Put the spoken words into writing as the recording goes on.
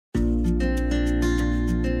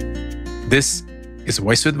This is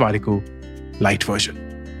Voice with Variku, Lite version.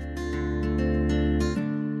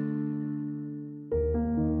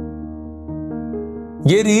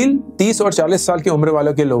 ये reel 30 और 40 साल की उम्र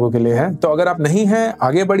वालों के लोगों के लिए है, तो अगर आप नहीं हैं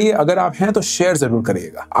आगे बढ़िए, अगर आप हैं तो शेयर जरूर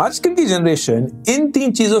करिएगा। आजकल की जनरेशन इन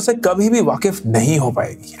 3 चीजों से कभी भी वाकिफ नहीं हो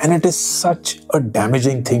पाएगी, and it is such a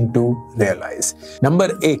damaging thing to realise.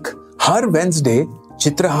 Number 1, her Wednesday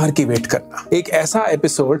Chitrahaar की वेट करना। एक ऐसा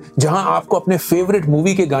एपिसोड जहां आपको अपने फेवरेट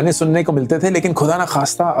मूवी के गाने सुनने को मिलते थे, लेकिन खुदा ना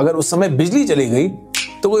खास्ता अगर उस समय बिजली चली गई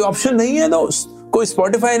तो कोई ऑप्शन नहीं है दोस्त, कोई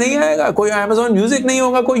स्पॉटिफाई नहीं आएगा, कोई अमेज़न म्यूजिक नहीं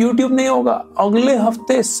होगा, कोई यूट्यूब नहीं होगा। अगले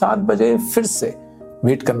हफ्ते 7 बजे फिर से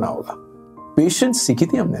वेट करना होगा। पेशेंस सीखी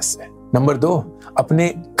थी हमने इससे। नंबर 2,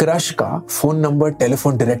 अपने क्रश का फोन नंबर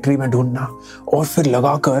टेलीफोन डायरेक्टरी में ढूंढना और फिर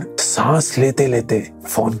लगाकर सांस लेते लेते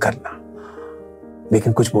फोन करना,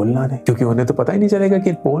 लेकिन कुछ बोलना नहीं, क्योंकि उन्हें तो पता ही नहीं चलेगा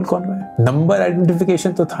कि बोल कौन रहा है। नंबर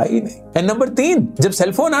आइडेंटिफिकेशन तो था ही नहीं। एंड नंबर 3, जब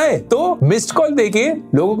सेलफोन आए तो मिस्ड कॉल देके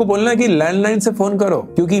लोगों को बोलना कि लैंडलाइन से फोन करो,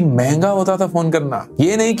 क्योंकि महंगा होता था फोन करना।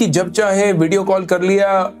 ये नहीं कि जब चाहे वीडियो कॉल कर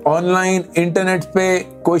लिया ऑनलाइन इंटरनेट पे,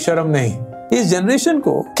 कोई शर्म नहीं। इस जनरेशन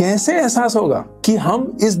को कैसे एहसास होगा कि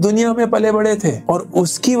हम इस दुनिया में पले बड़े थे और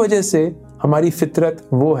उसकी वजह से हमारी फितरत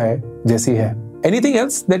वो है जैसी है। Anything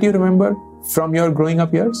else that you remember from your growing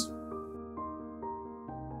up years?